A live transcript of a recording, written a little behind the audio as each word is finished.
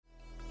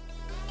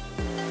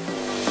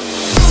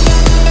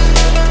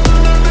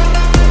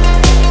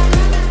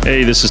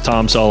Hey, this is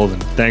Tom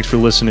Sullivan. Thanks for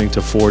listening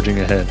to Forging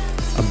Ahead.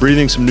 I'm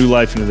breathing some new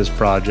life into this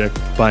project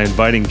by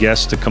inviting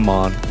guests to come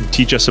on and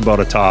teach us about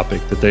a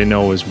topic that they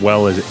know as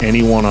well as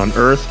anyone on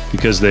earth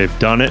because they've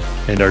done it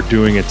and are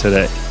doing it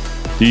today.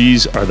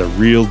 These are the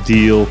real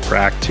deal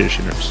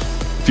practitioners.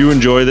 If you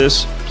enjoy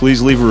this,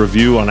 please leave a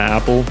review on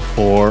Apple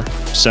or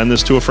send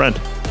this to a friend.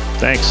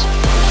 Thanks.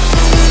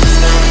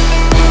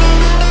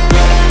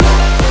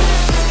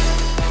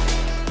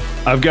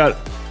 I've got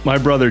my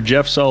brother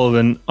Jeff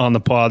Sullivan on the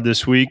pod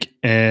this week,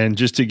 and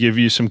just to give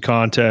you some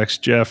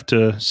context, Jeff,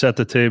 to set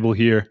the table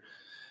here,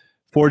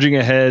 Forging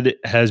Ahead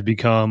has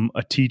become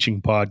a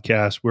teaching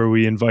podcast where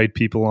we invite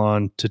people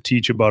on to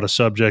teach about a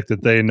subject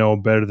that they know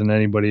better than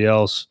anybody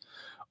else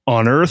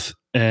on earth.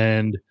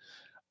 And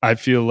I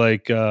feel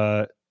like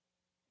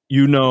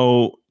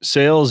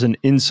sales and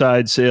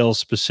inside sales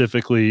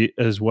specifically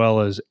as well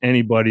as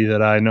anybody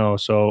that I know.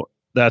 So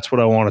that's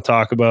what I want to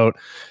talk about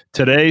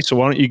today. So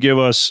why don't you give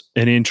us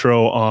an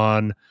intro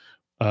on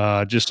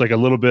just like a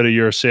little bit of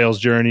your sales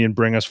journey and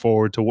bring us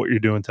forward to what you're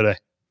doing today?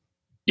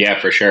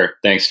 Yeah, for sure.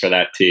 Thanks for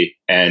that, T.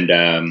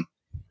 And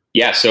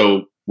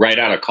so right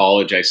out of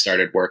college, I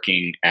started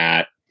working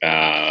at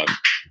a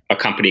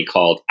company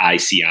called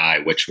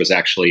ICI, which was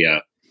actually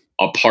a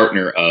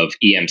partner of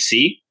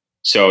EMC.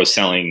 So I was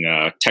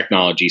selling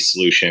technology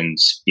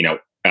solutions,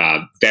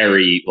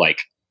 very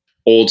like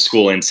old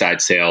school inside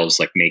sales,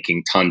 like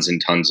making tons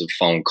and tons of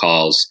phone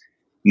calls,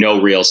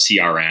 no real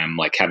CRM,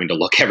 like having to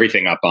look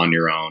everything up on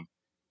your own.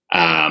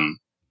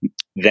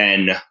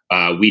 Then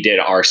we did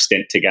our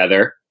stint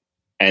together.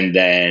 And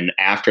then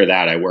after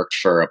that, I worked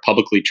for a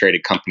publicly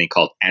traded company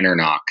called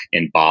Enernoc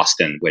in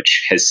Boston,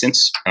 which has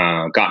since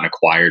gotten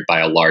acquired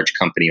by a large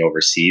company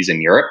overseas in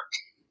Europe.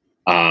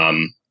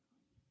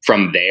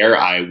 From there,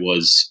 I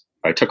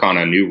took on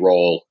a new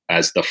role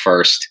as the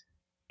first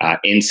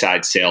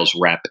inside sales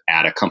rep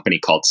at a company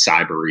called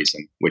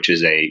Cybereason, which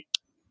is a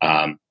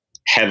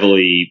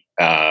heavily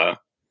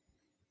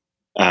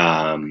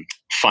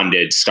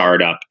funded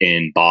startup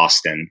in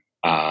Boston,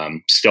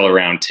 still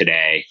around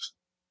today,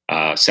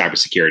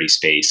 cybersecurity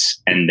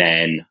space. And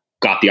then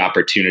got the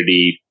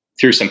opportunity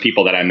through some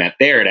people that I met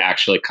there to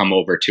actually come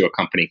over to a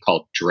company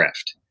called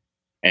Drift.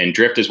 And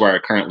Drift is where I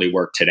currently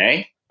work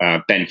today.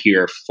 Been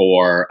here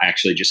for,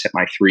 actually just hit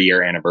my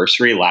 3-year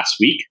anniversary last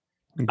week.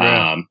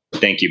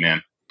 Thank you,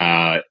 man.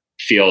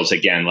 Feels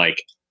again,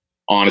 like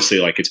honestly,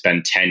 like it's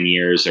been 10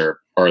 years or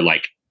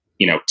like,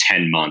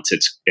 10 months.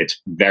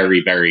 It's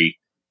very, very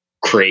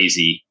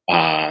crazy,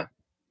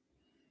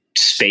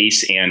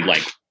 space and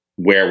like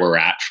where we're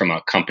at from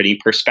a company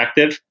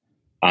perspective.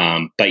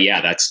 But yeah,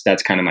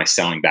 that's kind of my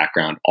selling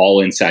background, all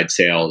inside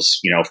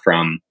sales,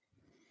 from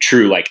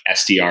true like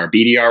SDR,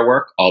 BDR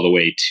work all the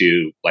way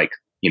to like,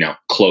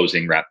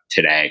 closing rep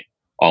today,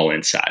 all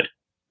inside.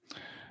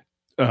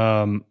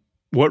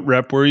 What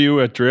rep were you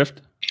at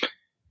Drift?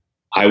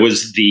 I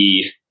was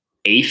the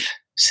 8th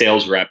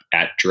sales rep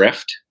at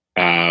Drift.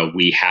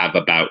 We have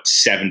about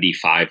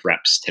 75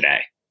 reps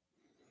today.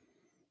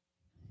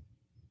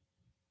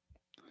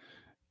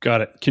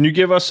 Got it. Can you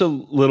give us a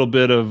little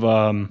bit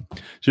of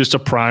just a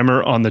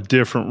primer on the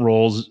different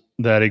roles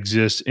that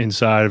exist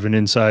inside of an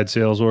inside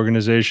sales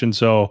organization?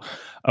 So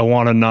I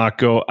want to not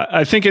go,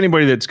 I think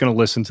anybody that's going to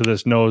listen to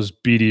this knows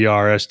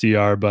BDR,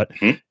 SDR, but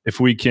if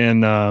we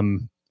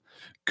can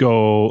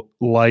go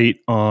light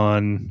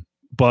on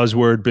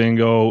buzzword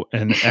bingo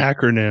and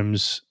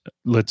acronyms,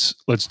 let's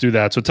do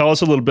that. So tell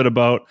us a little bit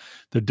about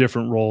the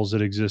different roles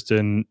that exist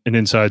in an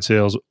inside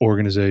sales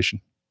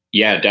organization.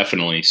 Yeah,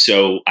 definitely.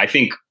 So I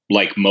think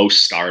like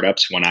most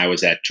startups, when I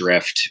was at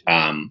Drift,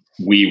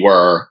 we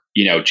were,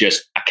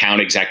 just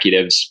account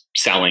executives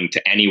selling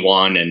to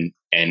anyone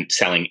and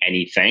selling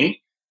anything.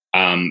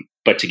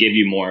 But to give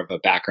you more of a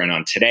background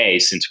on today,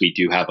 since we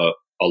do have a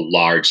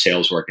large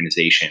sales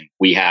organization,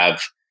 we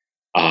have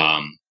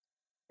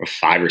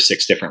 5 or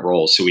 6 different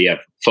roles. So we have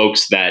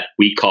folks that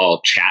we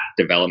call chat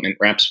development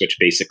reps, which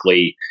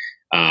basically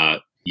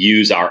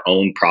use our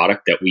own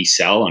product that we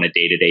sell on a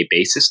day-to-day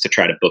basis to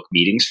try to book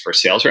meetings for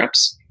sales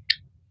reps.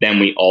 Then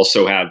we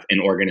also have an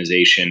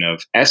organization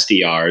of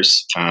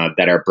SDRs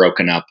that are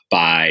broken up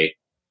by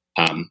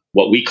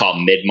what we call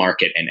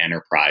mid-market and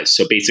enterprise.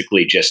 So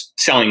basically just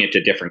selling it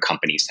to different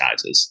company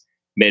sizes.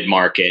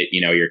 Mid-market,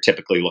 you're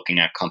typically looking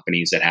at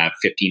companies that have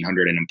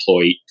 1,500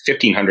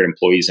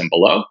 employees and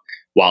below,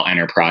 while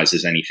enterprise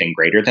is anything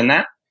greater than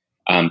that.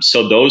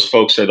 So those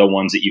folks are the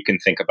ones that you can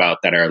think about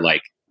that are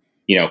like,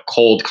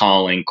 cold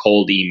calling,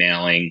 cold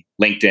emailing,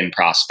 LinkedIn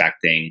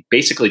prospecting,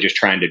 basically just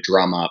trying to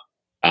drum up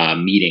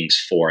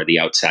meetings for the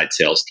outside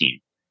sales team.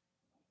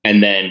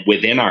 And then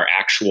within our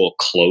actual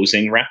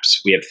closing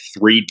reps, we have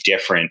 3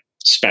 different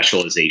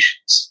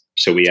specializations.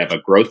 So we have a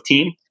growth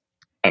team,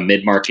 a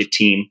mid-market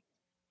team,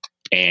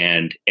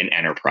 and an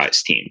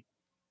enterprise team.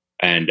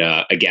 And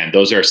again,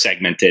 those are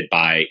segmented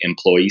by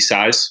employee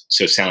size.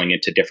 So selling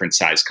it to different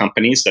size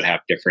companies that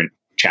have different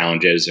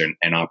challenges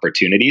and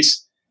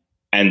opportunities.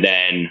 And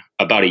then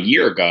about a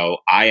year ago,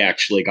 I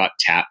actually got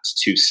tapped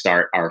to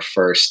start our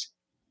first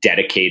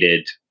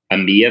dedicated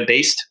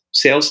EMEA-based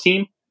sales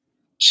team.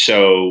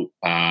 So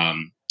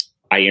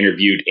I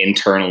interviewed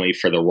internally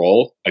for the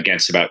role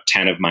against about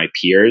 10 of my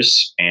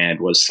peers and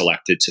was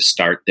selected to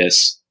start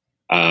this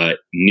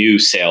new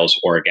sales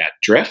org at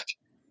Drift.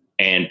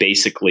 And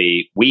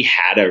basically, we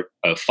had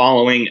a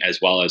following as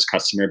well as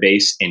customer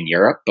base in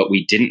Europe, but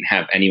we didn't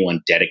have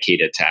anyone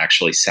dedicated to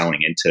actually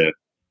selling into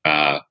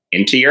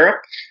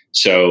Europe.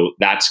 So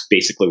that's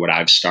basically what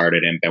I've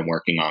started and been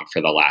working on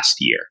for the last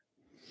year.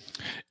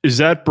 Is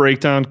that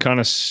breakdown kind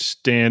of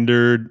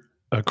standard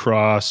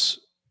across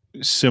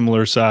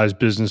similar size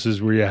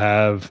businesses where you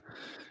have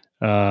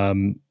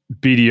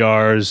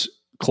BDRs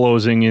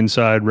closing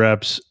inside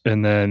reps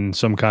and then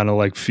some kind of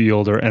like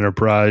field or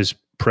enterprise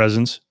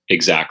presence?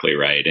 Exactly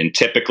right. And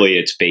typically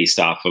it's based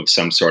off of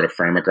some sort of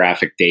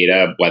firmographic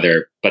data,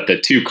 but the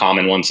two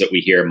common ones that we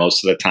hear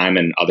most of the time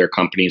in other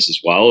companies as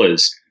well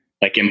is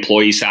like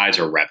employee size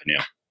or revenue.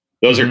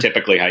 Those are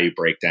typically how you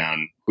break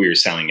down who you're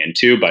selling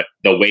into. But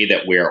the way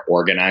that we're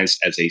organized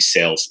as a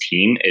sales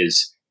team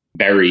is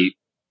very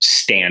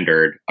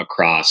standard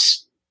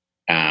across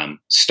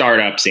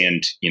startups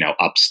and,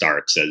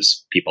 upstarts,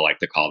 as people like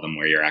to call them,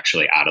 where you're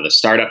actually out of the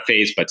startup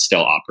phase, but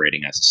still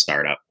operating as a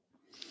startup.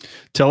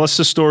 Tell us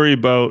the story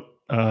about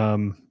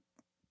the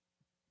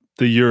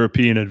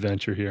European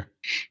adventure here.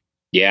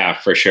 Yeah,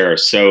 for sure.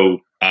 So,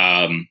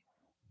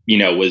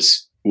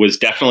 was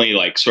definitely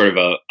like sort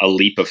of a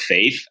leap of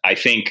faith. I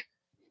think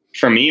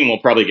for me, and we'll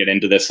probably get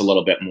into this a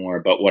little bit more,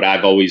 but what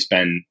I've always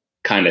been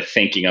kind of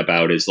thinking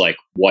about is like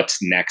what's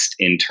next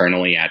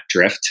internally at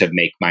Drift to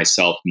make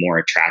myself more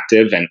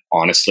attractive and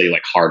honestly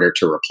like harder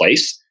to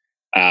replace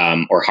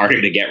or harder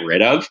to get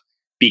rid of.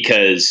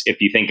 Because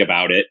if you think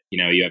about it,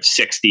 you have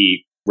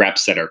 60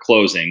 reps that are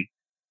closing.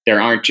 There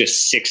aren't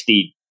just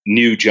 60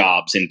 new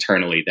jobs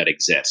internally that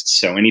exist.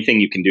 So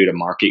anything you can do to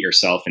market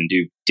yourself and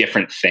do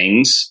different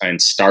things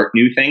and start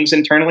new things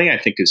internally, I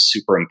think is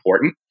super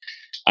important.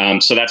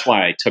 So that's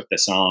why I took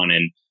this on,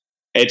 and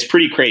it's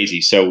pretty crazy.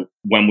 So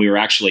when we were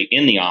actually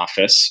in the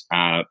office,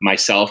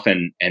 myself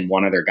and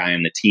one other guy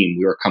on the team,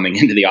 we were coming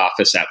into the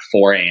office at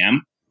 4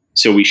 a.m.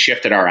 So we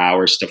shifted our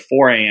hours to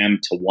 4 a.m.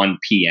 to 1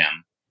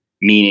 p.m.,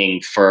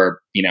 meaning for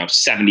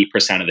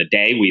 70% of the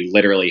day, we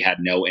literally had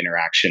no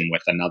interaction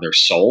with another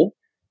soul.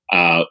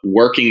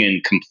 Working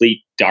in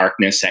complete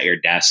darkness at your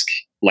desk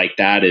like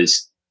that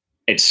it's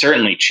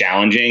certainly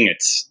challenging.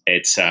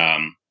 It's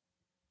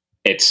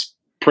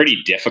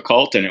pretty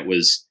difficult, and it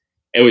was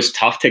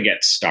tough to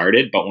get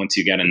started. But once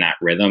you get in that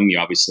rhythm, you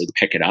obviously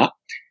pick it up.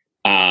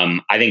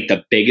 I think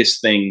the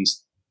biggest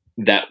things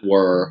that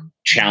were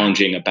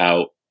challenging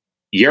about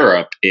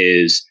Europe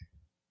is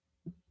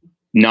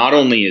not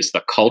only is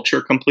the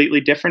culture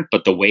completely different,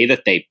 but the way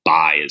that they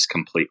buy is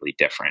completely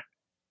different.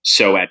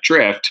 So at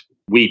Drift,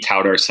 we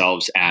tout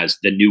ourselves as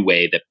the new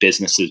way that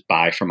businesses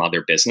buy from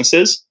other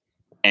businesses.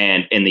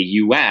 And in the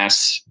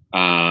US,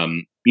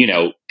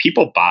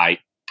 people buy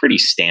pretty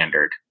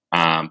standard.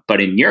 But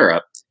in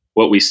Europe,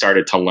 what we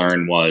started to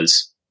learn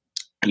was,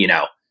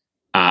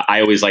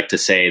 I always like to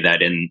say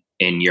that in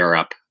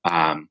Europe,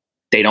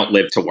 they don't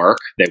live to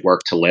work, they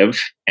work to live,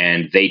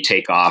 and they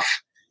take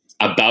off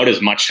about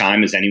as much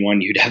time as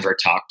anyone you'd ever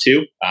talk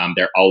to.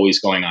 They're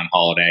always going on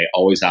holiday,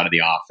 always out of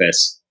the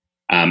office.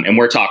 And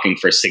we're talking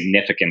for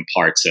significant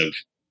parts of,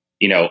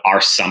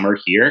 our summer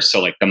here.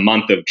 So like the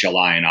month of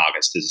July and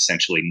August is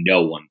essentially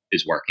no one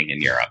is working in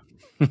Europe.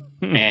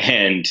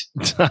 And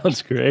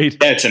sounds great.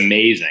 That's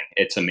amazing.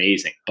 It's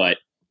amazing. But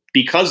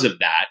because of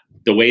that,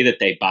 the way that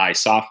they buy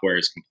software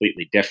is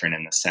completely different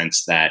in the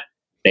sense that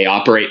they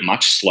operate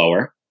much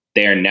slower.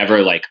 They are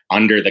never like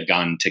under the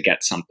gun to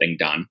get something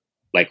done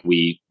like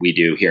we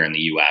do here in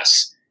the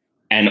US.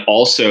 And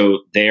also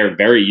they are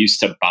very used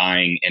to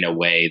buying in a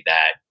way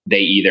that they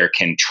either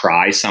can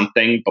try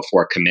something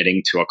before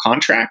committing to a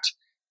contract,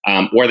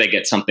 or they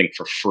get something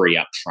for free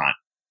up front.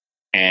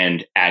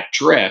 And at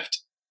Drift,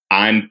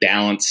 I'm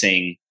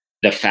balancing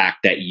the fact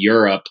that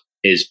Europe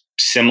is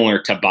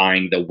similar to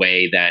buying the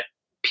way that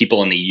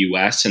people in the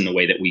US and the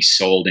way that we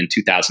sold in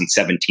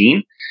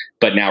 2017,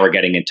 but now we're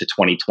getting into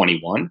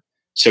 2021.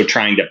 So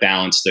trying to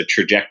balance the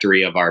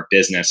trajectory of our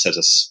business as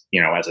a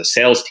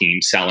sales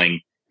team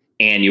selling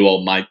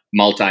annual,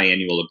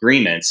 multi-annual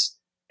agreements,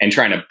 and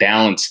trying to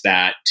balance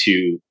that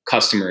to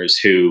customers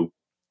who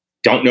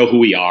don't know who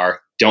we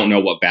are, don't know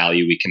what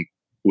value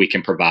we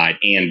can provide,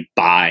 and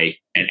buy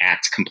and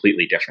act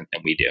completely different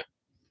than we do.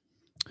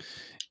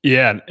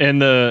 Yeah,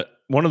 and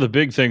one of the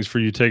big things for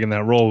you taking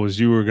that role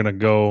was you were going to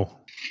go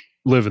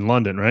live in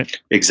London,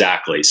 right?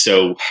 Exactly.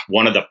 So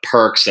one of the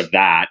perks of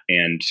that,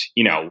 and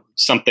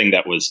something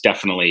that was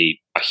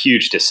definitely a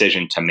huge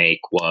decision to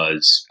make,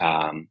 was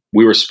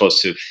we were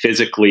supposed to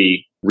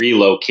physically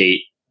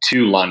relocate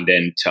to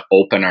London to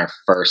open our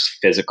first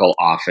physical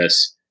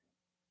office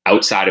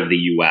outside of the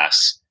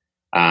US.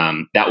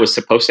 That was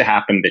supposed to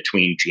happen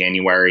between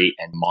January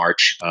and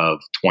March of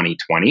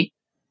 2020.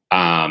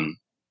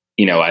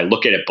 I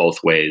look at it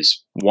both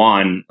ways.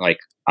 One, like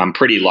I'm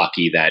pretty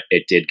lucky that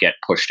it did get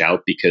pushed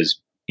out because,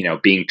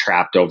 being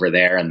trapped over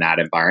there in that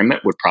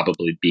environment would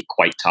probably be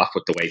quite tough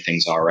with the way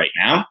things are right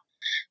now.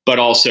 But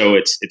also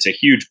it's a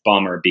huge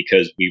bummer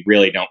because we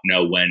really don't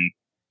know when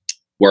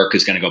work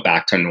is going to go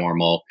back to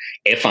normal,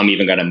 if I'm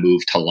even going to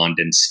move to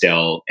London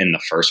still in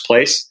the first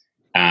place.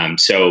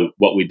 So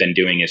what we've been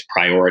doing is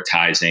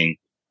prioritizing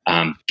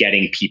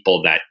getting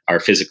people that are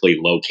physically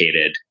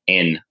located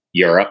in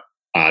Europe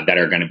that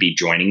are going to be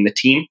joining the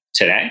team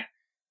today.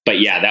 But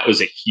yeah, that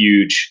was a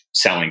huge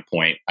selling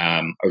point.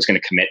 I was going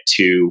to commit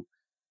to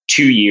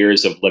 2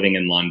 years of living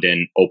in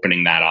London,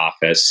 opening that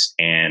office.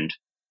 And,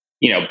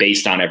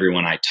 based on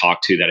everyone I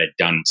talked to that had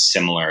done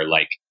similar,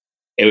 like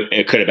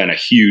it could have been a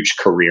huge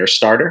career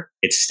starter.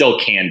 It still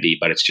can be,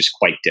 but it's just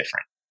quite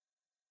different.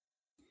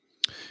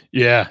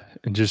 Yeah.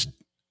 And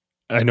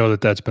I know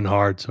that that's been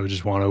hard. So I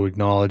just want to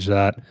acknowledge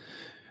that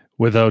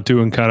without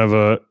doing kind of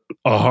a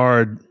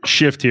hard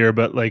shift here.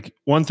 But like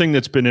one thing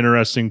that's been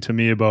interesting to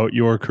me about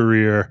your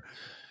career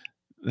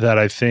that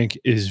I think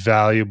is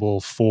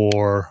valuable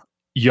for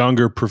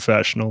younger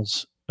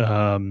professionals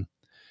coming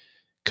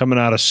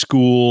out of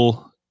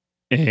school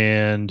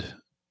and,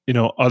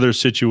 other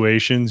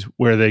situations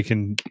where they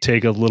can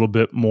take a little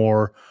bit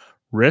more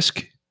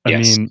risk.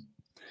 Yes. I mean,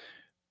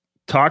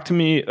 talk to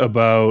me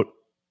about,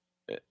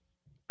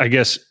 I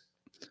guess,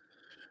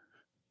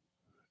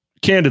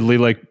 candidly,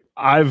 like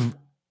I've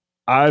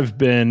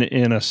been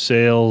in a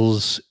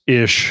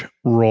sales-ish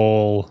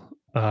role,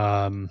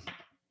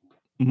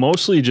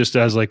 mostly just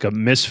as like a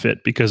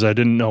misfit because I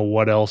didn't know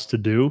what else to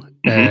do.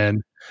 Mm-hmm.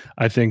 And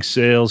I think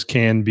sales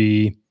can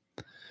be,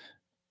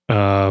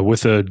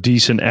 with a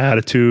decent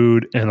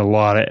attitude and a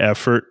lot of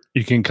effort,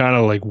 you can kind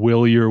of like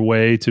will your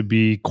way to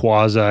be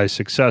quasi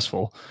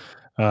successful,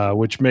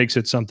 which makes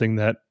it something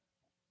that,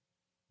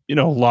 a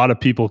lot of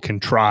people can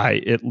try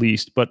at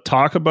least. But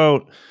talk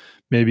about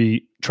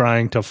maybe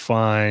trying to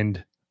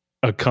find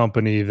a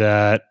company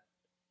that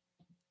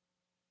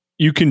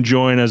you can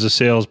join as a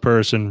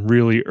salesperson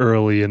really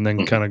early and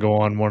then kind of go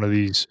on one of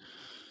these,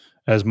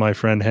 as my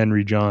friend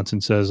Henry Johnson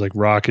says, like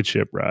rocket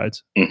ship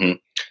rides. Mm-hmm.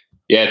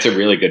 Yeah, it's a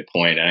really good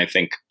point. And I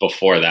think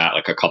before that,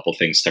 like a couple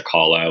things to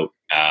call out.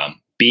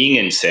 Being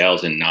in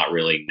sales and not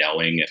really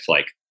knowing if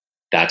like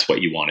that's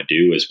what you want to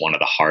do is one of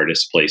the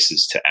hardest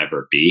places to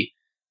ever be.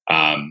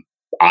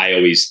 I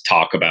always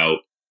talk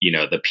about,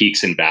 the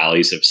peaks and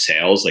valleys of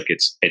sales. Like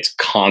it's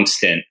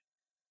constant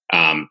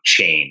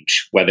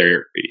change,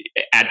 whether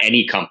at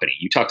any company.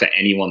 You talk to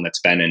anyone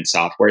that's been in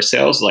software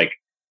sales, like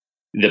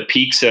the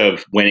peaks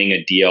of winning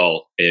a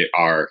deal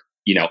are,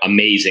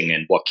 amazing,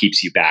 and what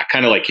keeps you back,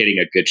 kind of like hitting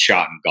a good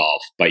shot in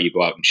golf, but you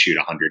go out and shoot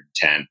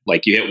 110.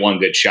 Like you hit one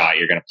good shot,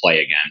 you're going to play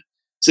again.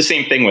 It's the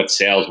same thing with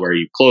sales where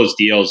you close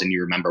deals and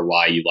you remember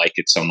why you like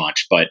it so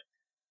much. But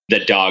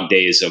the dog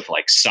days of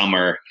like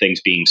summer,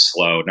 things being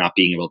slow, not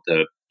being able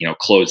to,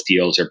 close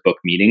deals or book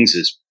meetings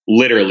is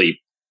literally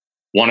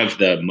one of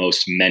the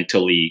most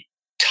mentally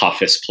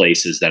toughest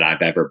places that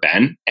I've ever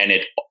been. And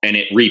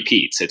it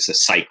repeats. It's a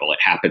cycle. It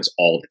happens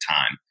all the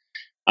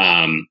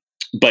time.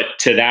 But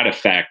to that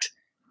effect,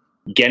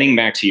 getting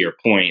back to your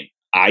point,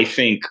 I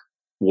think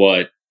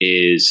what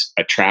is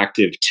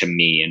attractive to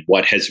me and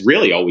what has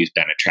really always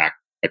been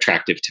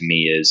attractive to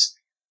me is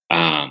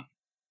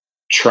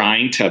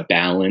trying to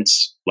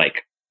balance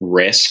like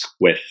risk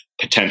with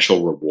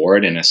potential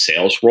reward in a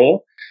sales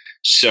role.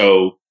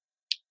 So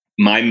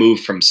my move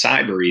from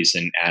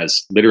Cybereason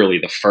as literally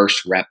the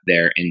first rep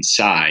there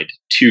inside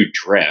to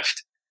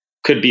Drift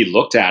could be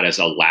looked at as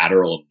a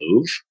lateral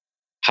move.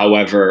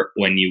 However,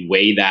 when you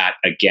weigh that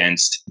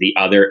against the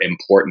other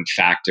important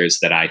factors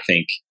that I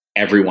think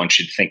everyone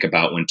should think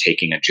about when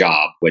taking a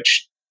job,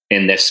 which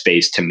in this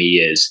space to me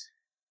is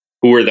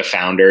who are the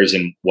founders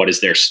and what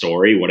is their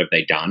story? What have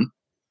they done?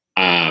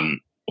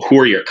 Who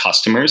are your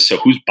customers? So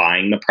who's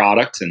buying the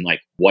product and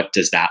like, what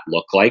does that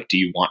look like? Do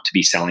you want to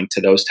be selling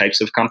to those types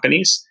of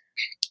companies?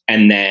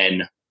 And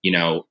then,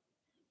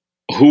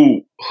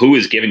 who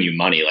is giving you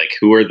money? Like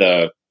who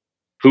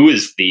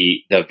is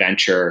the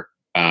venture,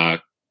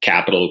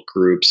 capital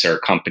groups or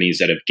companies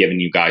that have given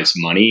you guys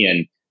money,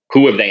 and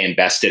who have they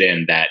invested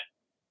in that,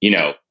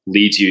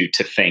 leads you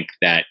to think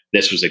that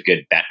this was a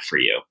good bet for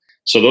you?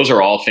 So those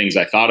are all things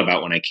I thought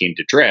about when I came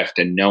to Drift,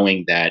 and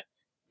knowing that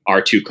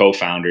our two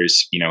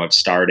co-founders, have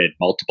started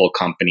multiple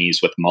companies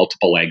with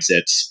multiple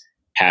exits,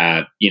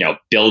 have,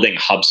 building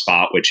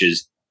HubSpot, which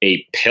is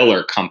a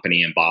pillar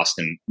company in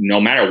Boston. No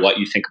matter what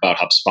you think about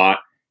HubSpot,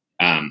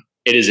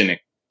 it is an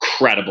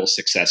incredible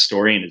success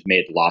story and has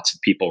made lots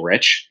of people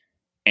rich.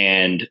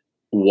 And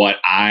what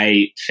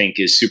I think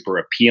is super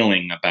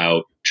appealing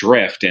about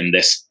Drift and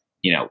this,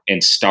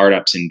 in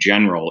startups in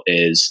general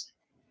is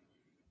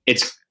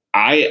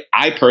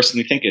I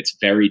personally think it's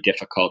very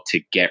difficult to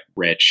get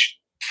rich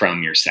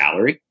from your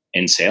salary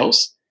in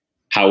sales.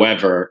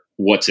 However,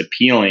 what's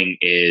appealing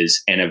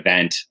is an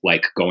event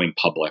like going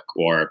public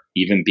or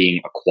even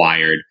being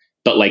acquired,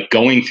 but like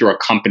going through a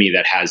company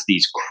that has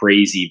these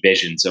crazy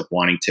visions of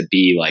wanting to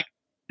be like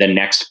the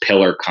next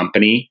pillar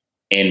company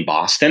in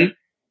Boston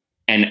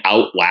and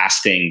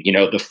outlasting,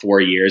 the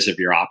 4 years of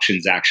your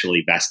options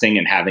actually vesting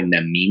and having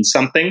them mean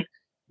something.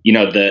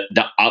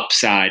 the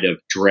upside of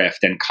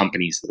Drift and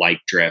companies like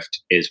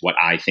Drift is what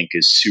I think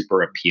is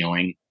super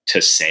appealing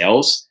to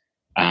sales,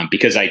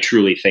 because I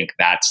truly think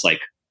that's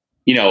like,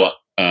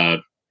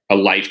 a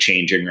life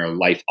changing or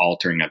life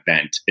altering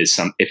event is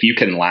if you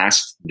can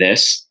last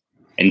this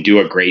and do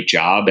a great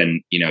job,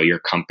 and your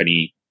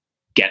company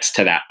gets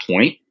to that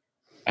point,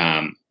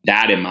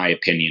 that in my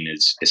opinion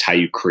is how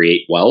you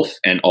create wealth,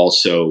 and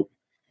also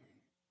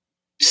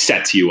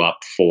sets you up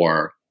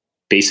for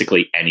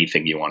basically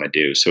anything you want to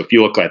do. So if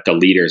you look at the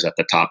leaders at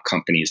the top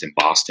companies in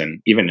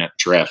Boston, even at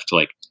Drift,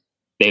 like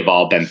they've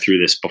all been through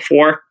this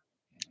before.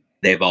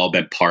 They've all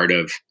been part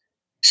of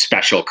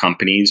special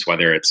companies,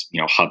 whether it's,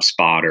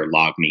 HubSpot or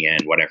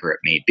LogMeIn, whatever it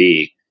may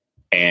be.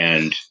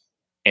 And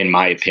in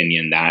my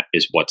opinion, that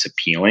is what's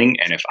appealing.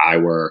 And if I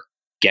were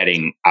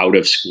getting out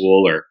of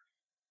school, or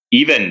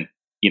even,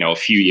 a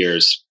few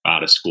years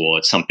out of school,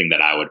 it's something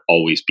that I would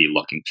always be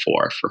looking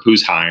for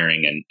who's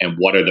hiring, and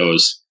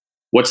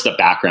what's the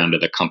background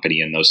of the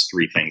company, and those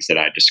three things that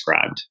I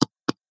described.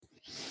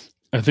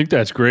 I think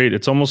that's great.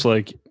 It's almost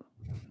like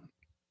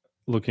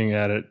looking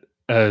at it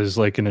as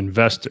like an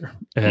investor,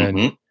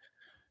 and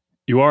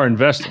you are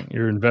investing.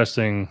 You're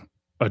investing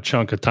a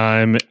chunk of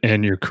time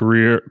and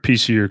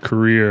piece of your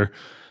career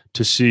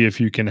to see if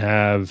you can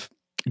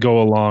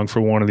go along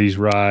for one of these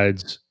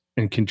rides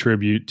and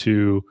contribute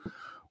to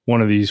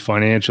one of these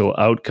financial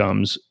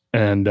outcomes.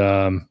 And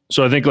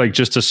so I think, like,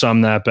 just to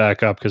sum that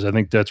back up, because I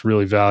think that's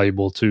really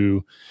valuable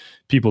to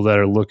people that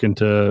are looking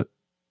to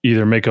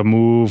either make a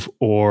move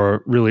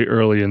or really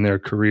early in their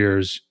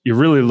careers, you're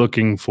really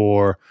looking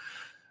for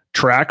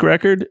track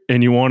record,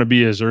 and you want to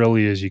be as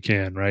early as you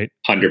can, right?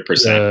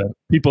 100%.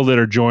 People that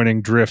are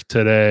joining Drift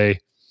today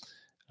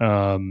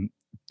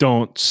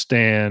don't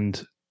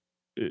stand.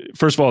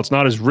 First of all, it's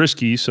not as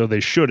risky, so they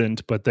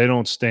shouldn't, but they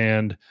don't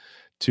stand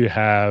to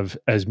have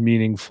as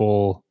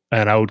meaningful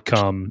an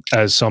outcome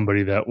as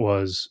somebody that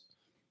was,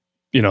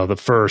 the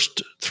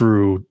first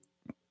through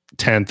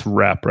 10th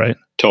rep, right?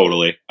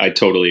 Totally. I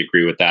totally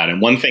agree with that.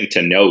 And one thing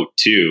to note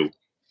too,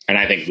 and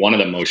I think one of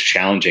the most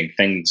challenging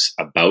things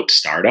about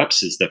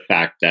startups is the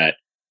fact that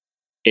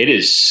it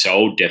is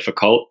so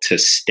difficult to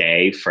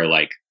stay for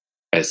like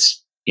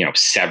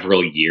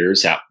several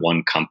years at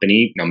one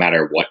company, no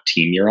matter what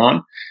team you're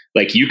on.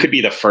 Like, you could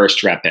be the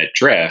first rep at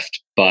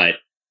Drift, but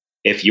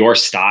if your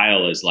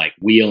style is like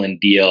wheel and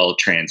deal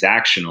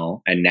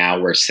transactional, and now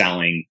we're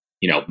selling,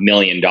 $1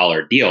 million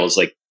deals,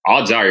 like,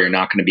 odds are you're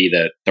not going to be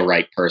the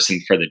right person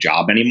for the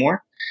job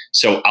anymore.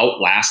 So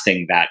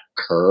outlasting that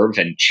curve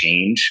and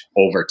change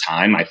over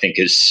time, I think,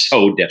 is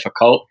so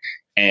difficult.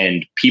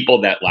 And people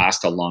that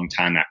last a long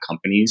time at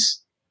companies,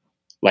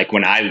 like,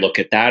 when I look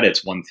at that,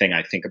 it's one thing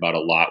I think about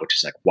a lot, which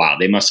is like, wow,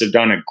 they must have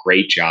done a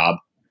great job.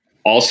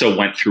 Also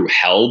went through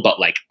hell, but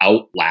like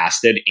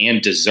outlasted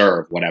and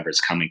deserve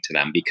whatever's coming to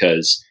them,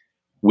 because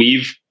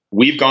we've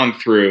gone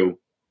through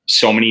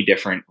so many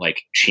different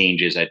like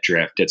changes at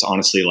Drift. It's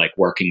honestly like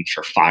working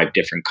for 5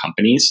 different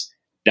companies,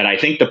 that I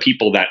think the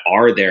people that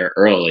are there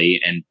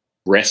early and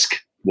risk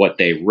what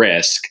they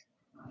risk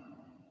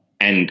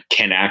and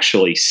can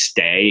actually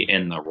stay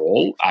in the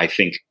role, I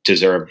think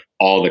deserve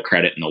all the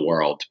credit in the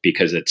world,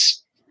 because it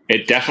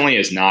definitely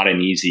is not an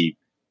easy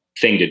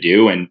thing to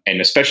do. And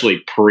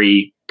especially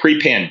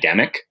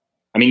pre-pandemic,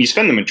 I mean, you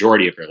spend the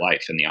majority of your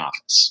life in the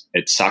office.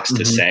 It sucks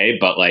to say,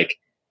 but like,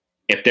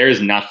 if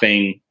there's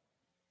nothing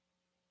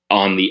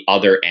on the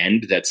other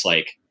end that's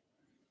like,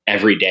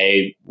 every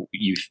day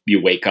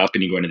you wake up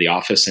and you go into the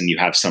office and you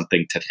have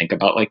something to think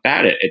about like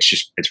that,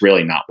 it's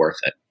really not worth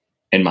it,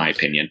 in my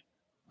opinion.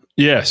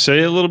 Yeah.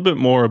 Say a little bit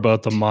more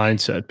about the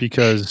mindset,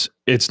 because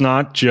it's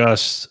not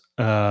just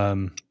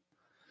like,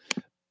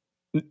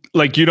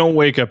 you don't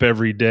wake up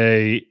every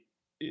day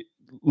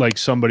like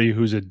somebody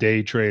who's a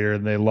day trader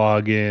and they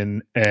log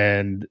in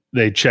and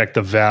they check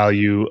the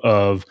value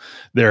of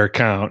their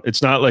account.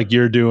 It's not like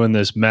you're doing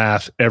this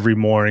math every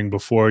morning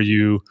before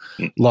you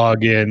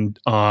log in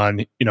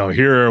on,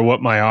 here are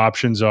what my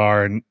options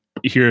are, and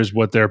here's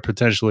what they're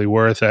potentially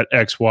worth at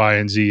X, Y,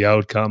 and Z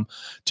outcome.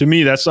 To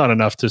me, that's not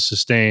enough to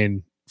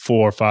sustain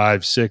 4,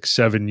 5, 6,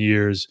 7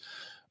 years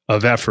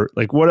of effort.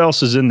 Like, what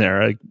else is in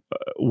there? Like,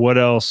 what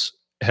else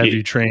have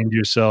you trained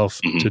yourself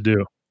to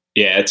do?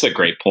 Yeah, it's a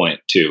great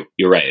point too.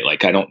 You're right.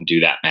 Like, I don't do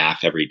that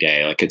math every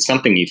day. Like, it's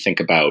something you think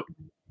about,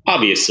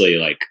 obviously,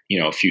 like,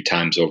 a few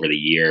times over the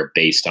year,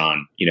 based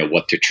on,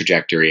 what the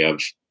trajectory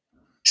of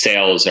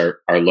sales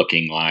are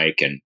looking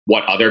like and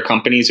what other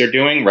companies are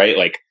doing, right?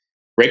 Like,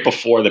 right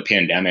before the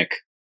pandemic,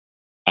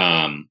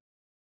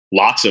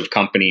 lots of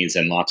companies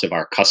and lots of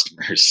our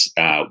customers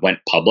went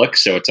public.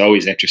 So it's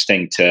always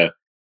interesting to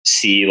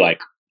see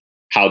like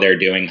how they're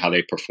doing, how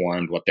they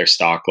performed, what their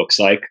stock looks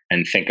like,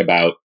 and think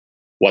about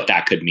what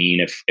that could mean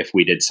if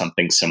we did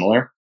something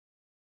similar.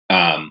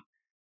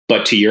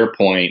 But to your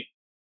point,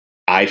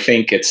 I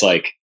think it's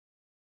like,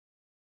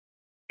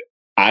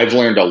 I've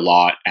learned a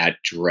lot at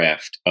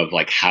Drift of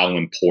like how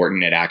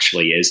important it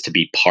actually is to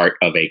be part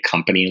of a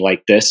company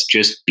like this,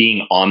 just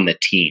being on the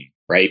team,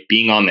 right?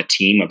 Being on the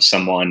team of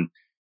someone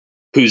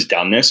who's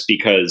done this,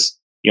 because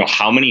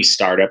how many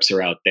startups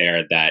are out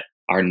there that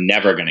are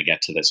never going to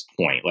get to this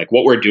point? Like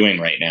what we're doing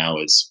right now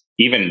is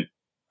even,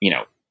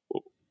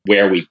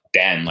 where we've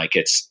been, like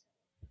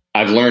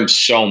I've learned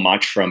so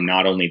much from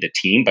not only the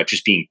team, but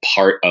just being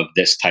part of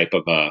this type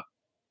of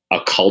a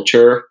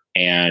culture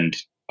and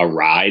a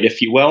ride,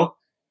 if you will,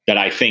 that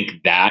I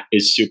think that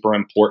is super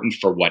important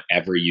for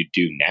whatever you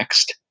do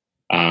next.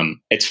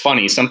 It's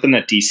funny, something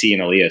that DC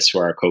and Elias, who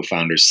are our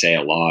co-founders, say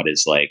a lot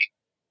is like,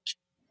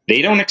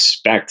 they don't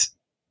expect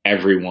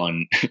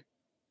everyone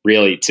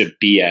really to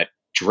be at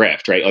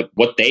Drift, right? Like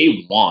what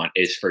they want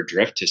is for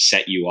Drift to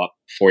set you up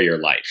for your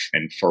life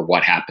and for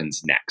what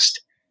happens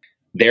next.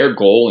 Their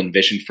goal and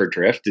vision for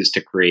Drift is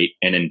to create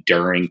an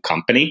enduring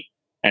company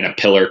and a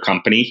pillar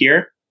company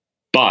here,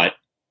 but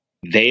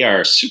they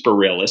are super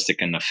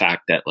realistic in the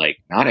fact that like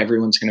not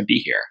everyone's going to be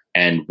here.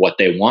 And what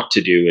they want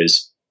to do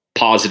is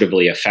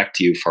positively affect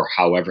you for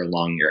however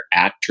long you're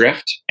at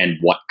Drift and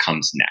what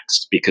comes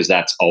next, because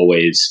that's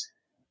always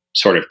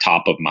sort of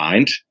top of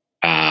mind.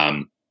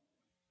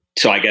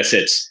 So I guess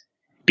it's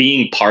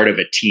being part of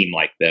a team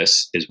like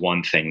this is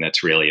one thing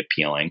that's really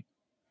appealing.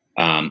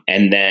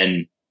 And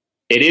then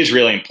it is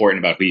really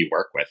important about who you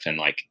work with and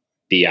like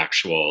the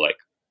actual like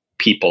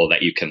people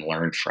that you can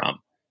learn from.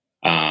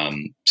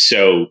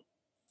 So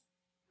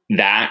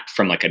that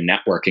from like a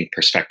networking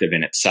perspective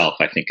in itself,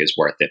 I think is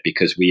worth it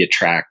because we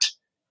attract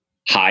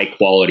high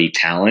quality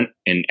talent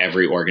in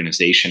every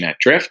organization at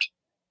Drift,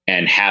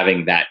 and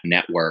having that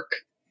network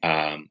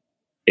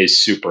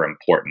is super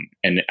important.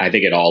 And I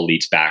think it all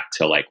leads back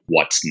to like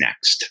what's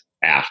next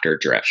after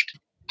Drift,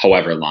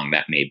 however long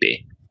that may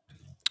be.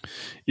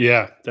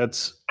 Yeah,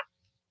 that's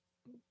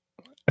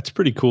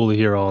pretty cool to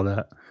hear all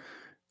that.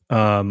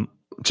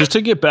 Just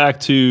to get back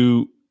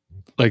to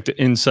like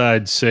the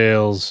inside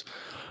sales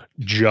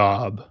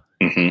job,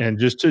 and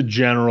just to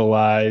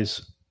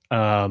generalize,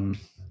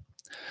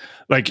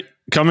 like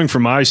coming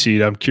from my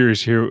seat, I'm curious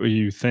to hear what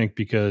you think,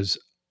 because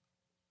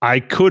I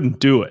couldn't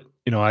do it.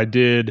 I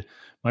did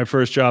my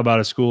first job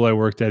out of school. I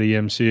worked at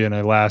EMC and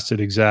I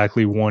lasted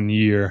exactly 1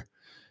 year.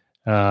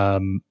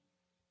 And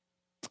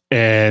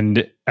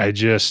I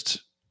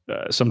just,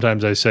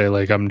 sometimes I say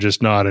like, I'm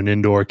just not an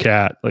indoor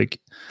cat. Like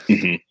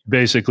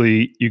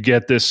basically you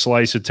get this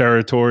slice of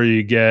territory.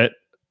 At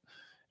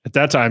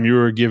that time you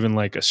were given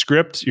like a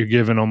script. You're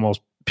given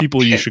almost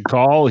people you should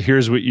call.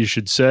 Here's what you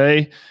should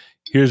say.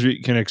 Here's what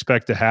you can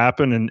expect to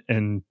happen.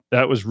 And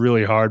that was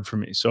really hard for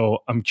me. So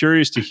I'm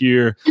curious to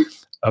hear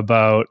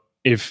about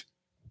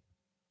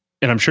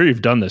and I'm sure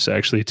you've done this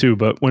actually too,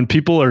 but when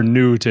people are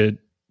new to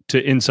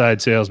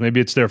inside sales, maybe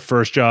it's their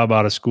first job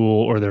out of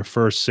school or their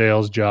first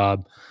sales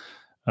job,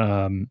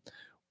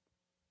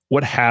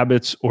 what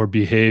habits or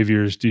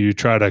behaviors do you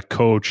try to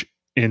coach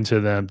into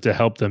them to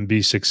help them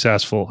be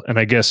successful? And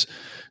I guess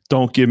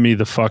don't give me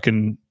the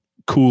fucking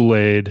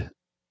Kool-Aid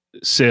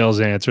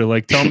sales answer.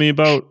 Like tell me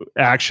about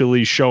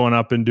actually showing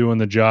up and doing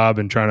the job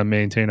and trying to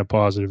maintain a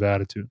positive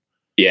attitude.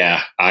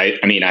 Yeah. I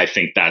mean, I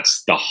think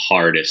that's the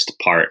hardest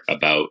part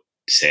about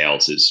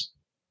sales is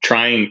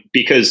trying,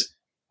 because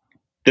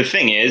the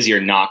thing is,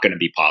 you're not going to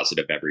be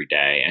positive every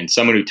day. And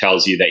someone who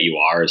tells you that you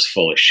are is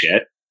full of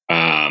shit.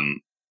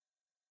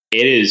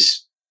 It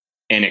is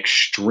an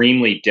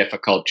extremely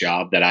difficult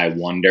job that I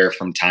wonder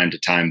from time to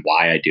time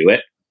why I do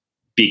it,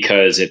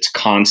 because it's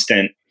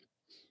constant,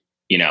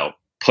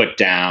 put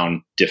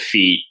down,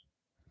 defeat,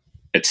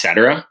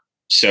 etc.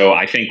 So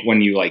I think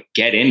when you like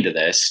get into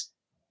this,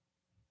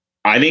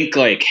 I think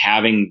like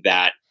having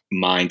that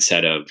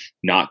mindset of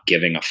not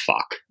giving a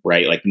fuck,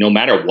 right? Like no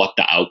matter what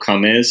the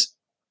outcome is,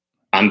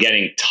 I'm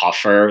getting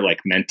tougher like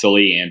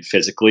mentally and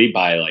physically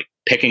by like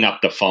picking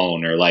up the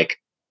phone or like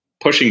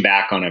pushing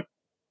back on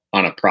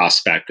a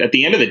prospect. At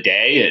the end of the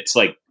day, it's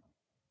like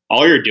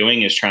all you're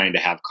doing is trying to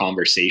have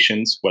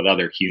conversations with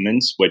other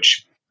humans,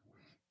 which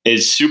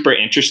is super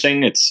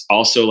interesting. It's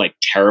also like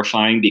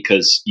terrifying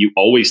because you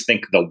always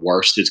think the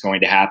worst is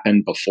going to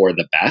happen before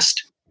the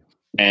best.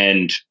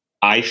 And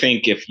I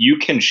think if you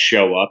can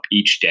show up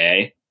each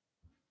day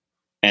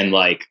and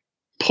like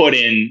put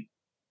in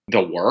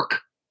the work,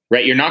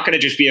 right? You're not going to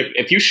just be,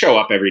 if you show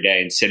up every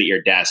day and sit at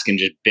your desk and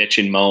just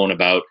bitch and moan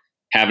about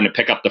having to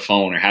pick up the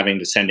phone or having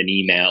to send an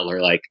email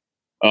or like,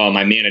 oh,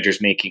 my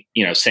manager's making,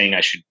 saying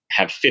I should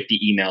have 50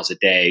 emails a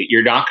day,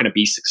 you're not going to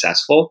be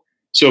successful.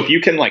 So if you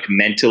can like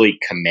mentally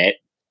commit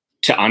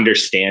to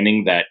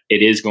understanding that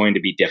it is going to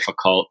be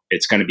difficult,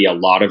 it's going to be a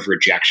lot of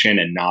rejection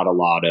and not a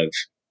lot of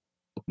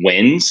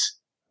wins,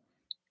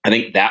 I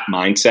think that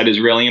mindset is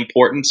really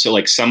important. So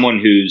like someone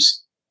who's,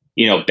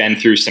 been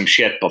through some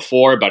shit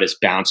before, but has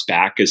bounced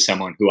back is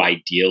someone who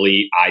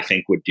ideally I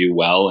think would do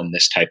well in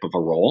this type of a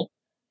role.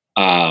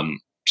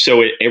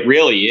 So it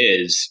really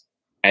is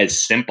as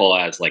simple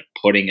as like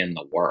putting in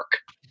the work.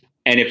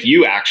 And if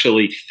you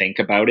actually think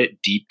about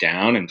it deep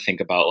down and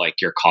think about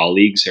like your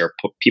colleagues or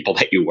people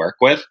that you work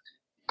with,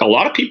 a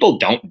lot of people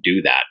don't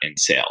do that in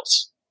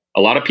sales.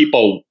 A lot of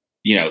people,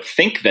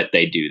 think that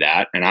they do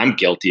that. And I'm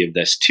guilty of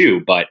this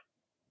too. But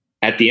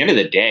at the end of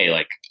the day,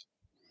 like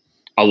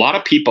a lot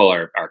of people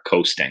are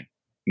coasting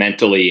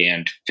mentally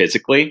and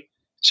physically.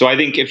 So I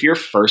think if you're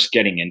first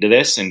getting into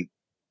this, and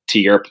to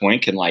your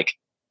point, can like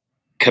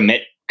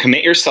commit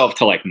yourself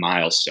to like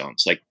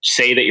milestones, like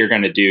say that you're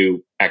going to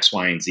do X,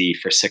 Y, and Z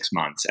for 6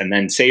 months, and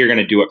then say you're going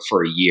to do it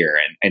for a year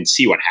and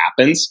see what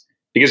happens.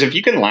 Because if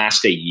you can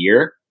last a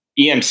year,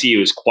 EMC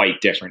was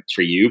quite different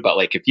for you, but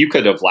like if you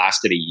could have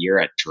lasted a year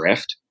at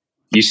Drift,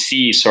 you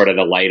see sort of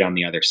the light on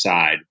the other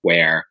side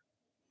where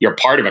you're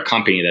part of a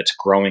company that's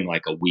growing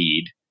like a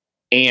weed,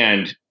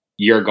 and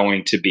you're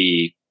going to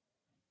be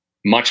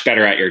much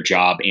better at your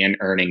job and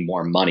earning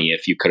more money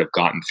if you could have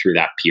gotten through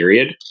that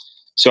period.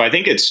 So I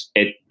think it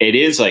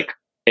is like,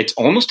 it's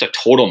almost a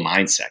total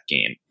mindset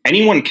game.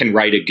 Anyone can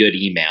write a good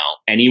email.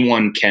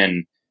 Anyone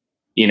can,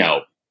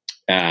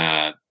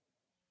 well,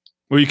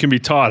 you can be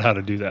taught how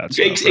to do that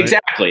stuff,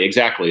 right?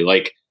 Exactly.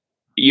 Like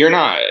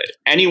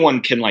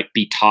anyone can like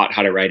be taught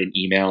how to write an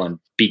email and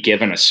be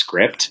given a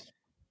script,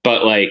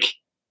 but like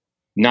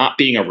not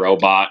being a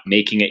robot,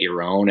 making it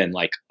your own. And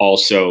like,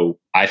 also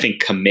I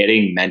think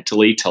committing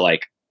mentally to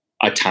like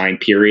a time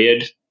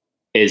period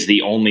is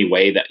the only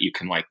way that you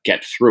can like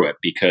get through it,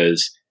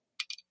 because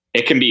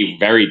it can be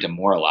very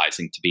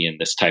demoralizing to be in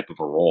this type of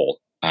a role.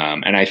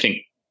 And I think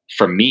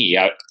for me,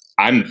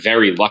 I'm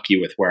very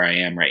lucky with where I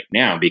am right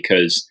now,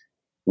 because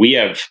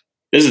this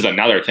is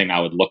another thing I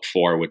would look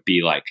for, would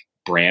be like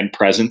brand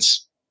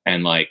presence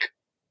and like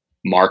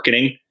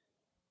marketing.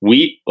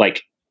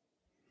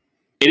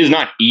 It is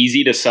not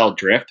easy to sell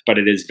Drift, but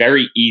it is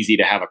very easy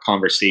to have a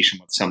conversation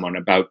with someone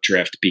about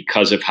Drift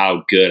because of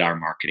how good our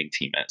marketing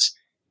team is.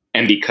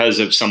 And because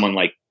of someone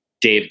like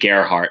Dave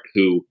Gerhardt,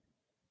 who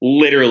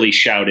literally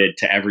shouted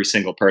to every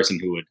single person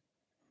who would,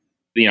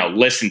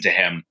 listen to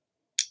him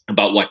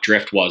about what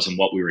Drift was and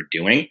what we were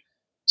doing.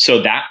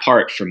 So that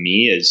part for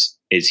me is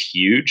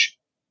huge,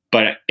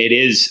 but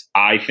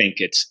I think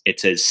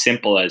it's as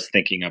simple as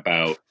thinking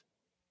about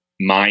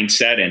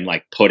mindset and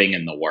like putting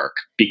in the work,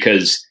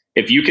 because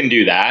if you can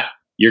do that,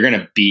 you're going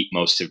to beat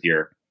most of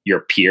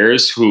your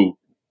peers, who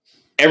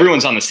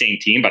everyone's on the same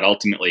team, but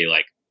ultimately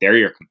like they're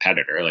your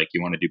competitor. Like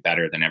you want to do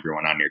better than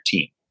everyone on your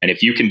team. And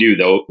if you can do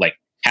though, like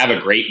have a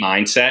great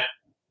mindset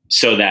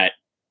so that,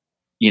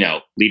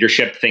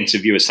 leadership thinks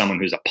of you as someone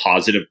who's a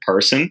positive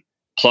person,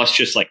 plus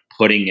just like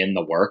putting in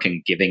the work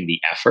and giving the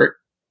effort,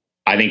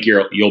 I think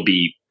you'll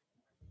be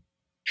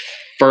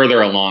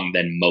further along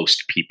than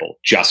most people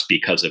just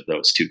because of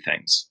those two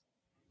things.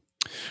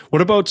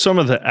 What about some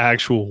of the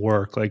actual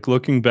work? Like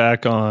looking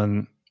back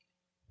on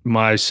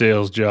my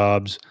sales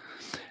jobs,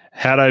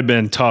 had I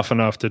been tough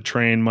enough to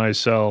train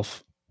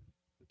myself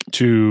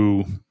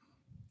to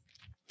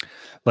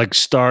like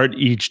start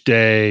each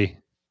day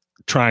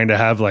trying to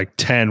have like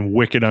 10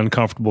 wicked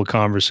uncomfortable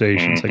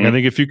conversations. Mm-hmm. Like I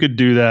think if you could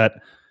do that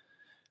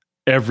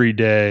every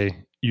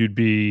day, you'd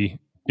be,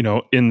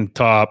 in the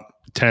top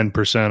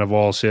 10% of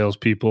all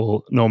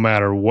salespeople, no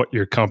matter what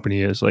your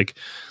company is. Like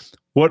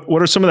what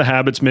are some of the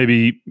habits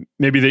maybe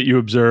that you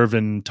observe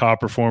in top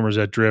performers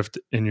at Drift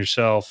in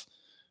yourself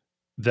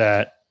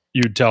that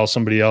you'd tell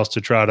somebody else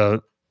to try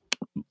to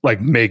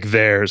like make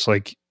theirs,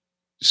 like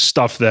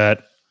stuff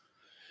that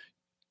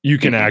you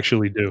can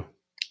actually do?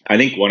 I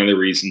think one of the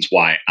reasons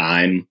why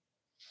I'm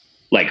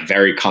like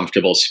very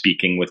comfortable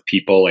speaking with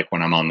people, like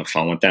when I'm on the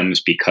phone with them,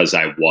 is because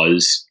I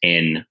was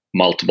in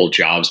multiple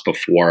jobs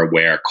before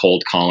where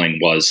cold calling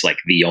was like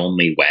the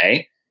only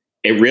way.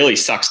 It really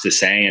sucks to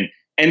say.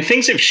 And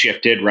things have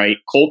shifted, right?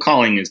 Cold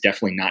calling is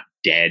definitely not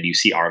dead. You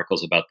see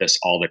articles about this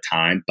all the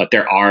time, but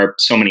there are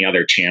so many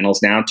other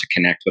channels now to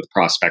connect with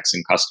prospects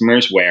and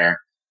customers where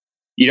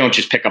you don't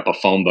just pick up a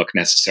phone book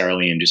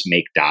necessarily and just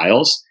make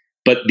dials.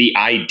 But the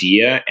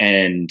idea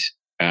and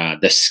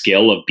the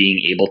skill of being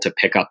able to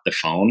pick up the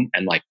phone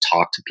and like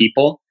talk to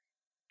people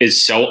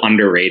is so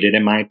underrated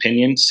in my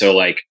opinion. So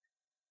like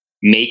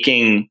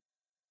making,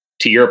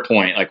 to your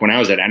point, like when I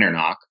was at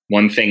Enernoc,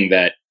 one thing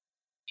that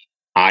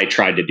I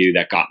tried to do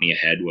that got me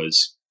ahead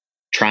was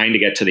trying to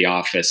get to the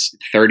office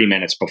 30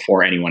 minutes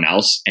before anyone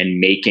else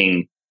and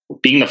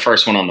being the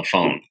first one on the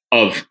phone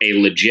of a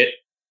legit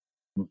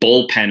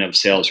bullpen of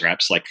sales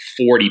reps, like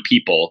 40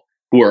 people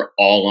who are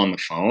all on the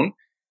phone.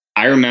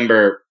 I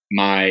remember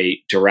my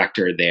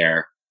director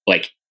there,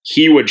 like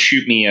he would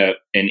shoot me a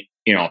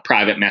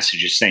private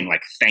message just saying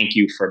like, thank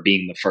you for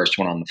being the first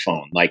one on the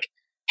phone. Like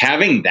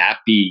having that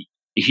be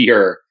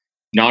your,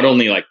 not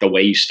only like the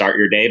way you start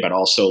your day, but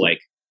also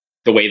like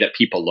the way that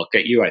people look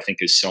at you, I think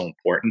is so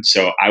important.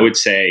 So I would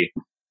say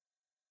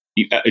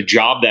a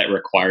job that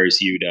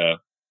requires you to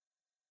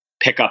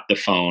pick up the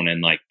phone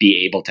and like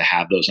be able to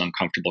have those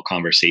uncomfortable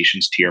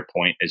conversations, to your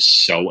point, is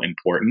so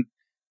important.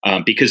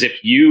 Because if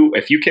you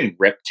can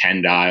rip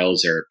 10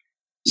 dials or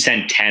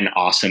send 10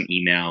 awesome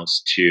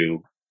emails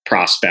to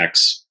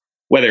prospects,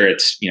 whether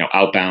it's,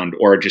 outbound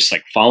or just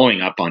like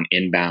following up on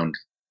inbound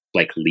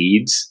like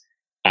leads,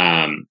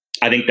 I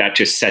think that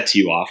just sets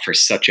you off for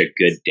such a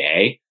good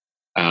day.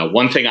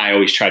 One thing I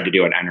always tried to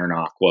do at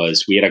Enernoc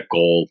was we had a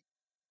goal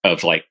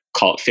of like,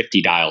 call it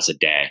 50 dials a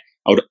day.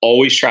 I would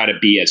always try to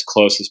be as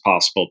close as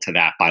possible to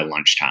that by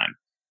lunchtime,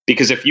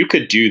 Because if you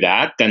could do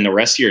that, then the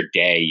rest of your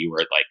day, you were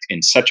like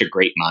in such a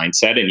great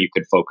mindset and you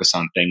could focus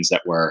on things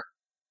that were,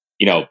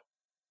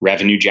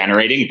 revenue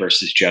generating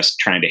versus just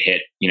trying to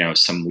hit,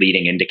 some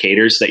leading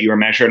indicators that you were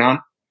measured on.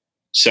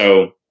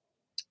 So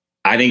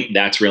I think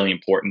that's really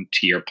important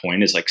to your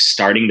point, is like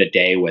starting the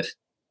day with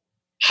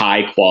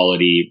high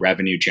quality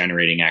revenue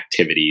generating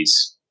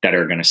activities that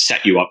are going to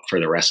set you up for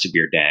the rest of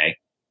your day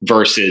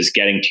versus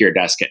getting to your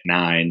desk at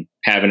 9,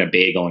 having a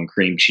bagel and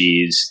cream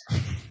cheese,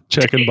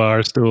 checking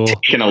Barstool,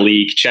 taking a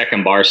leak,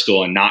 checking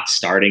Barstool, and not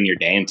starting your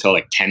day until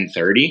like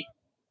 10:30.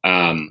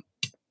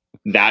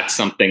 That's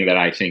something that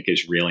I think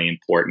is really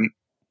important.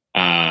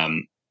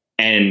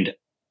 And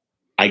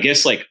I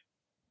guess like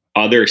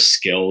other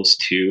skills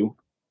too.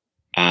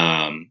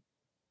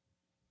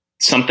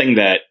 Something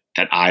that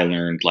I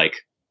learned like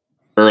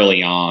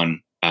early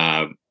on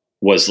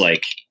was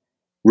like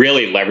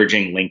really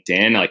leveraging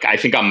LinkedIn. Like I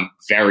think I'm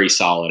very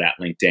solid at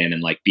LinkedIn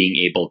and like being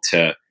able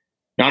to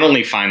not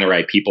only find the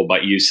right people,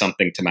 but use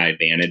something to my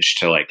advantage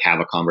to like have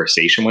a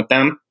conversation with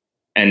them.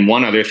 And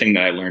one other thing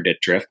that I learned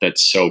at Drift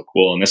that's so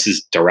cool, and this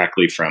is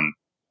directly from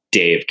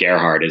Dave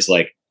Gerhardt, is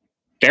like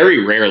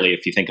very rarely,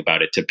 if you think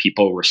about it, do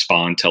people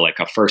respond to like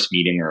a first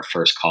meeting or a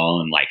first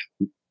call and like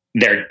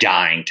they're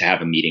dying to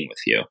have a meeting with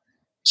you.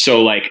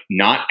 So like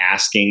not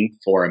asking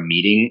for a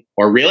meeting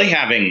or really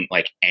having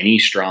like any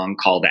strong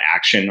call to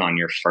action on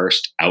your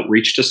first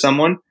outreach to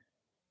someone,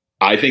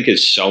 I think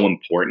is so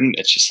important.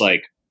 It's just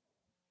like,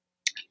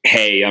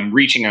 hey, I'm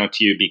reaching out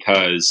to you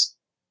because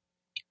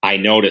I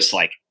noticed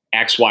like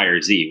X, Y,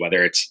 or Z,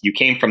 whether it's you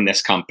came from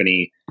this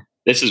company,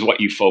 this is what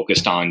you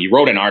focused on. You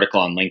wrote an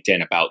article on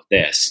LinkedIn about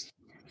this,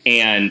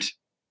 and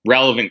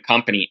relevant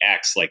company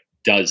X like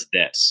does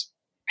this.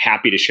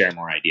 Happy to share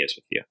more ideas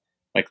with you.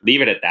 Like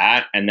leave it at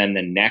that. And then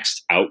the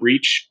next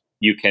outreach,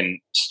 you can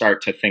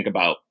start to think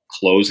about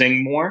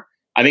closing more.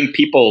 I think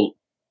people,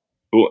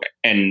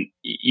 and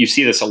you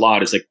see this a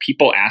lot, is like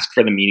people ask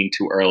for the meeting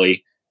too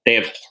early. They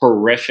have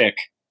horrific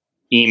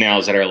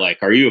emails that are like,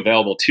 are you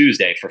available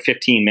Tuesday for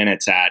 15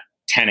 minutes at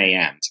 10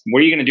 a.m.? What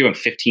are you going to do in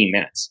 15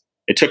 minutes?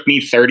 It took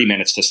me 30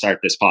 minutes to start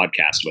this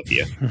podcast with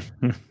you.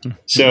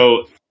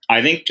 So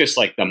I think just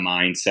like the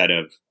mindset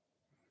of,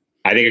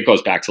 I think it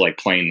goes back to like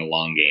playing the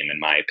long game, in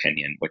my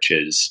opinion, which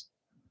is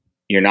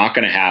you're not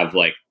going to have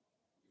like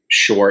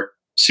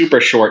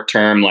super short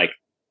term, like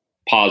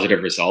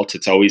positive results.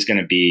 It's always going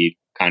to be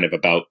kind of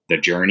about the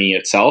journey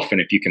itself.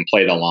 And if you can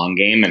play the long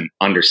game and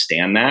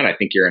understand that, I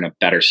think you're in a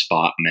better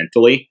spot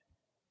mentally.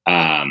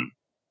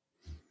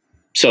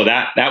 So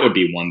that would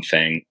be one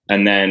thing.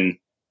 And then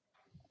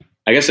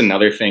I guess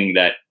another thing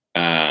that,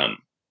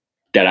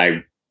 that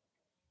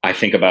I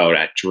think about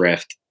at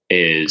Drift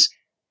is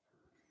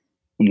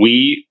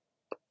we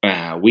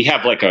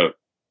have like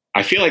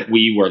I feel like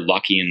we were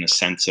lucky in the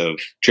sense of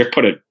Drift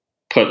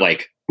put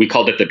like, we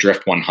called it the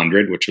Drift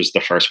 100, which was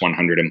the first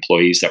 100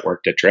 employees that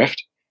worked at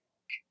Drift.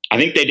 I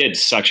think they did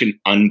such an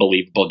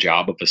unbelievable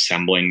job of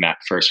assembling that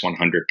first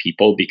 100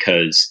 people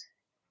because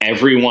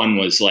everyone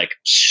was like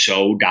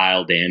so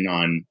dialed in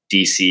on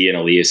DC and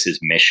Elias's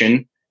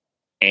mission.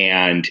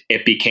 And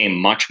it became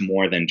much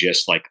more than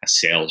just like a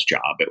sales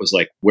job. It was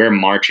like, we're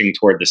marching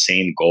toward the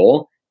same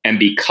goal. And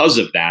because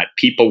of that,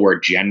 people were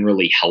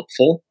generally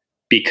helpful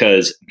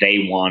because they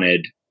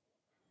wanted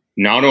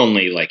not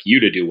only like you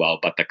to do well,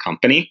 but the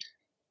company.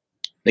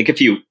 I think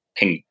if you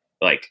can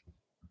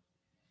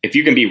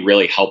be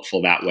really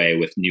helpful that way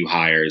with new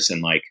hires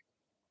and like,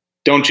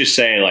 don't just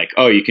say like,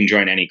 oh, you can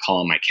join any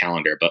call on my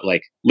calendar, but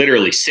like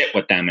literally sit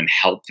with them and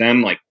help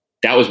them. Like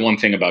that was one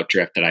thing about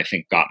Drift that I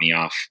think got me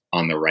off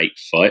on the right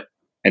foot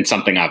and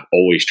something I've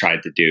always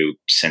tried to do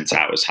since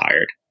I was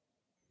hired.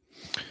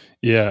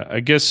 Yeah, I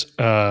guess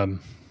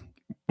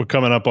we're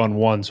coming up on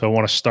one, so I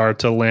want to start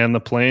to land the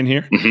plane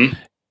here. Mm-hmm.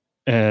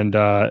 And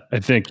I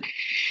think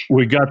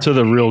we got to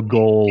the real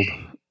gold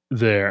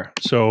there.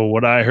 So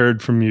what I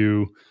heard from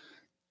you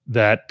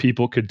that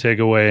people could take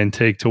away and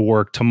take to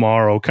work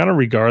tomorrow, kind of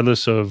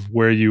regardless of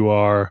where you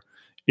are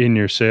in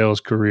your sales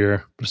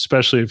career, but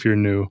especially if you're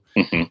new,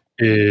 mm-hmm.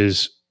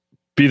 is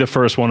be the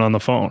first one on the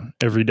phone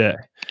every day.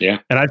 Yeah.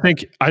 And I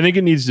think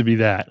it needs to be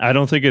that. I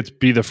don't think it's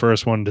be the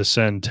first one to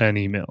send 10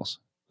 emails.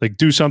 Like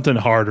do something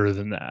harder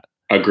than that.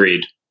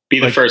 Agreed. Be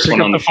the first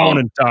one on the phone.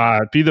 And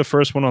be the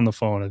first one on the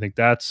phone. I think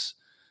that's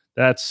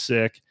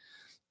sick.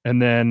 And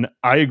then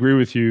I agree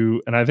with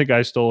you, and I think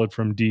I stole it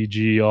from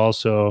DG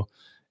also,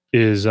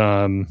 is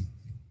the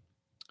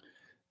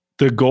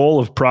goal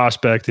of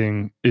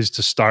prospecting is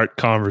to start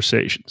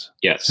conversations.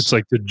 Yes. It's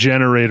like to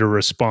generate a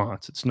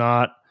response. It's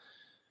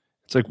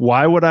like,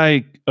 why would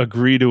I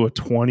agree to a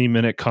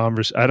 20-minute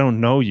conversation? I don't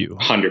know you.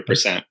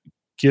 100%.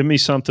 Give me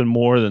something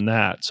more than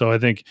that. So I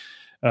think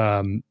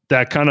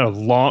that kind of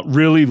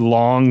really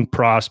long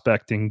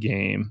prospecting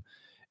game.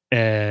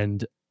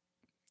 And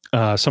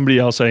somebody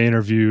else I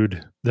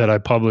interviewed that I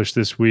published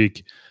this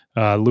week,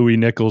 Louis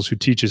Nichols, who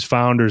teaches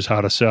founders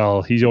how to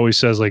sell. He always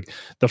says like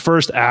the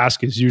first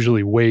ask is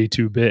usually way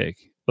too big.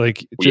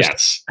 Like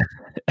just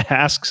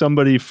ask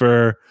somebody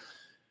for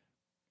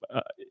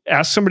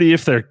ask somebody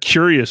if they're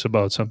curious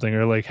about something,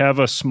 or like have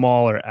a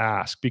smaller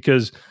ask,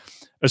 because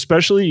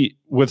especially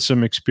with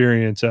some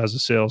experience as a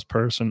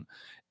salesperson,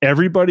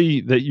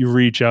 everybody that you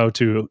reach out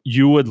to,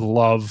 you would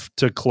love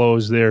to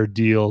close their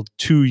deal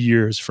 2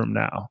 years from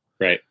now.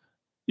 Right.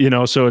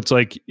 So it's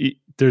like,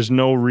 there's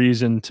no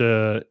reason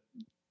to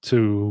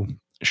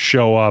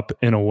show up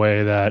in a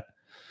way that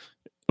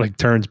like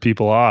turns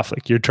people off.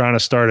 Like, you're trying to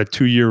start a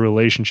 2-year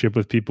relationship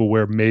with people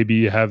where maybe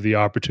you have the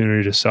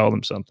opportunity to sell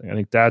them something. I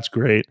think that's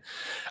great.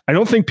 I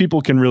don't think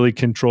people can really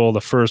control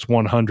the first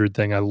 100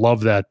 thing. I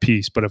love that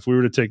piece. But if we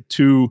were to take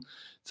 2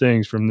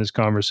 things from this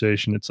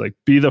conversation, it's like,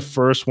 be the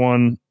first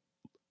one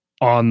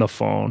on the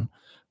phone,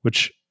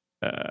 which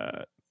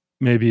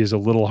maybe is a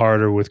little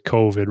harder with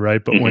COVID,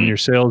 right? But when your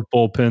sales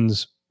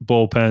bullpens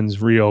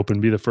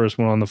reopen, be the first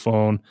one on the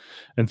phone,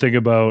 and think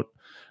about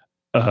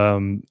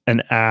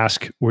an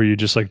ask where you're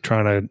just like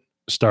trying to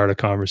start a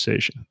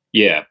conversation.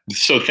 Yeah.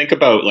 So think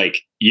about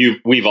like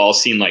we've all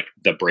seen like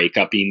the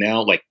breakup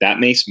email. Like, that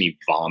makes me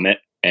vomit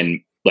and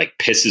like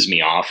pisses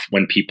me off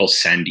when people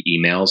send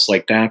emails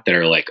like that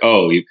are like,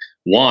 oh,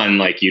 1,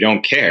 like, you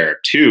don't care.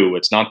 2,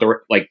 it's not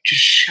like,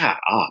 just shut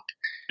up.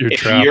 You're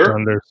trapped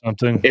under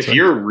something. If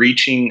you're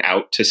reaching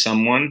out to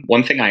someone,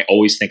 one thing I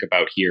always think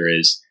about here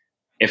is,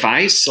 if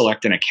I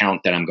select an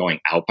account that I'm going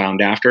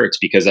outbound after, it's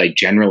because I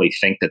generally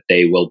think that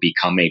they will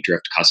become a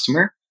Drift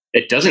customer.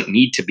 It doesn't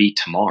need to be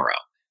tomorrow.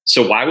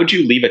 So why would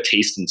you leave a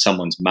taste in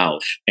someone's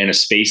mouth in a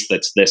space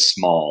that's this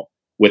small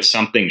with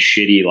something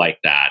shitty like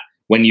that,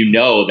 when you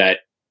know that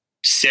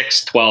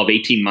 6, 12,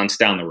 18 months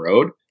down the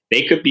road,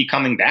 they could be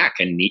coming back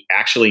and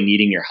actually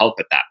needing your help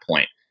at that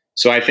point.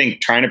 So I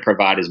think trying to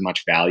provide as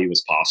much value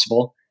as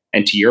possible.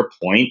 And to your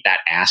point, that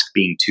ask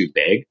being too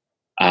big,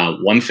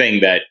 one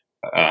thing that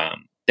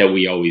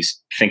we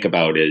always think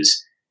about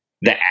is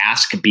the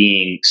ask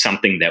being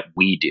something that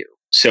we do.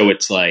 So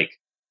it's like,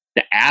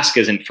 the ask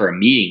isn't for a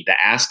meeting.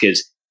 The ask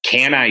is,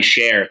 can I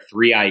share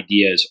 3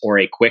 ideas or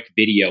a quick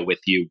video with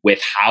you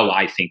with how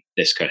I think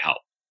this could help?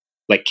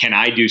 Like, can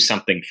I do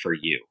something for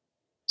you?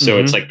 So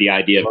it's like the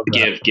idea of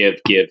give,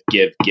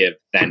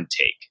 then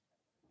take.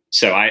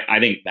 So I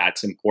think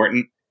that's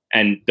important.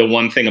 And the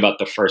one thing about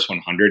the first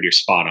 100, you're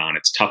spot on.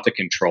 It's tough to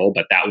control,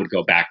 but that would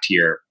go back to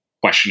your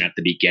question at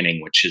the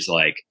beginning, which is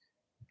like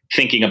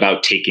thinking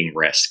about taking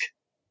risk.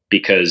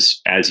 Because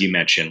as you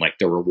mentioned, like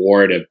the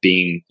reward of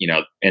being,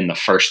 in the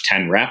first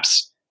 10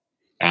 reps,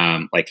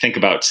 like think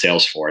about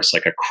Salesforce,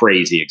 like a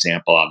crazy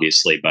example,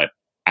 obviously, but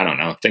I don't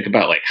know. Think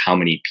about like how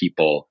many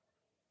people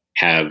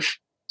have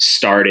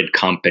started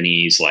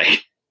companies,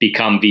 like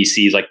become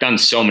VCs, like done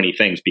so many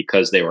things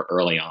because they were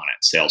early on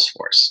at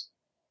Salesforce.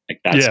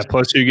 Like that's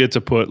plus you get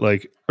to put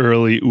like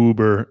early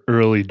Uber,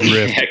 early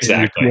Drift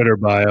exactly. in your Twitter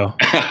bio.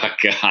 Oh,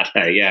 God.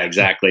 Yeah,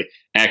 exactly.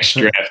 X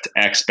Drift,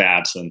 X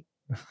Babson.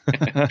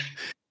 I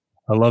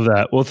love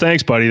that. Well,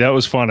 thanks, buddy. That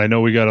was fun. I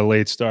know we got a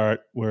late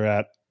start. We're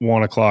at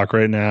 1:00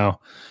 right now.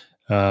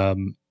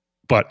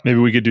 But maybe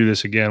we could do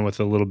this again with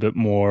a little bit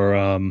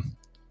more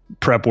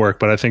prep work,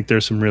 but I think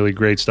there's some really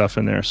great stuff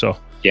in there. So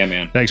yeah,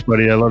 man. Thanks,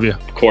 buddy. I love you.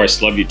 Of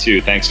course. Love you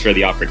too. Thanks for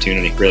the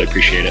opportunity. Really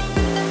appreciate it.